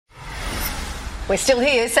We're still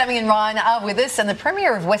here. Sammy and Ryan are with us, and the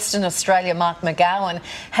Premier of Western Australia, Mark McGowan,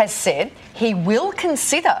 has said he will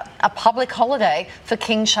consider a public holiday for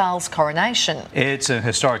King Charles' coronation. It's a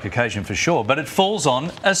historic occasion for sure, but it falls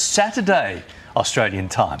on a Saturday Australian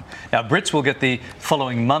time. Now, Brits will get the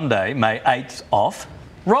following Monday, May 8th, off.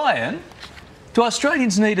 Ryan, do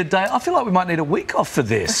Australians need a day? I feel like we might need a week off for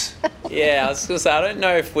this. Yeah, I was going to say, I don't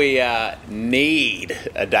know if we need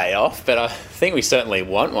a day off, but I think we certainly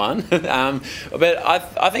want one. But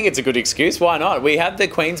I think it's a good excuse. Why not? We had the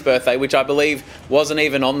Queen's birthday, which I believe wasn't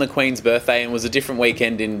even on the Queen's birthday and was a different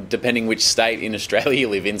weekend in depending which state in Australia you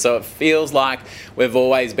live in. So it feels like we've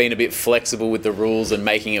always been a bit flexible with the rules and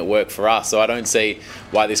making it work for us. So I don't see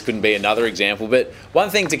why this couldn't be another example. But one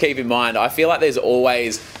thing to keep in mind, I feel like there's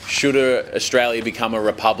always, should Australia become a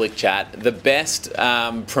republic chat, the best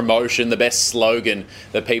promotion, the best slogan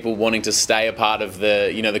that people wanting to stay a part of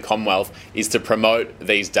the Commonwealth is to promote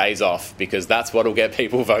these days off, because that's what will get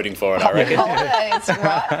people voting for it, I reckon. Holidays,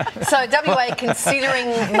 right. So WA considering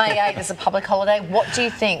May 8 as a public holiday, what do you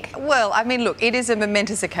think? Well, I mean, look, it is a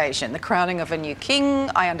momentous occasion, the crowning of a new king.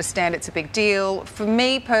 I understand it's a big deal. For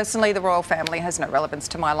me personally, the royal family has no relevance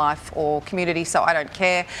to my life or community, so I don't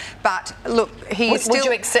care. But look, Would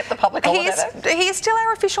you accept the public holiday? He is still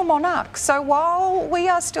our official monarch. So while we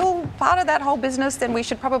are still part of that whole business, then we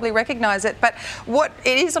should probably recognise it. But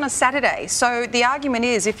it is on a Saturday. So the argument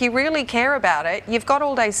is, if you really care about it, you've got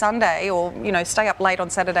all day Sunday, or stay up late on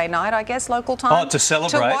Saturday night, I guess, local time. Oh, to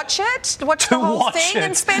celebrate. To watch it, watch the whole thing,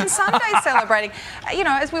 and spend Sunday celebrating.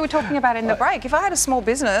 As we were talking about in the break, if I had a small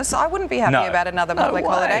business, I wouldn't be happy about another public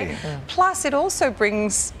holiday. Plus, it also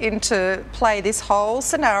brings into play this whole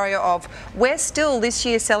scenario of we're still this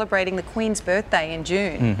year celebrating the Queen's birthday in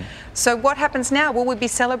June. So what happens now? Will we be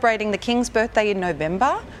celebrating the King's birthday in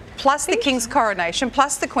November? Plus the King's coronation,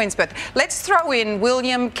 plus the Queen's birthday. Let's throw in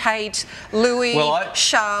William, Kate, Louis,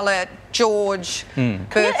 Charlotte, George birthdays.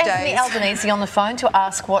 Can you get Anthony Albanese on the phone to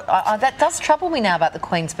ask what... that does trouble me now about the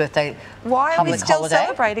Queen's birthday. Why are we still holiday?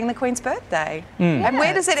 Celebrating the Queen's birthday? And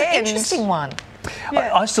where does it end? It's an interesting one.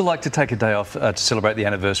 Yeah. I still like to take a day off to celebrate the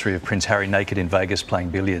anniversary of Prince Harry naked in Vegas playing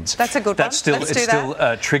billiards. That's a good one. It's still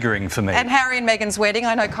triggering for me. And Harry and Meghan's wedding.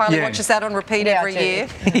 I know Kylie watches that on repeat every year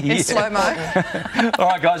in slow-mo. All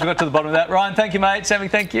right, guys, we got to the bottom of that. Ryan, thank you, mate. Sammy,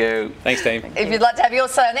 thank you. Thanks, team. If you'd like to have your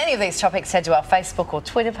say on any of these topics, head to our Facebook or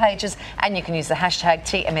Twitter pages, and you can use the hashtag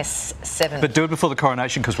TMS7. But do it before the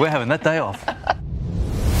coronation, because we're having that day off.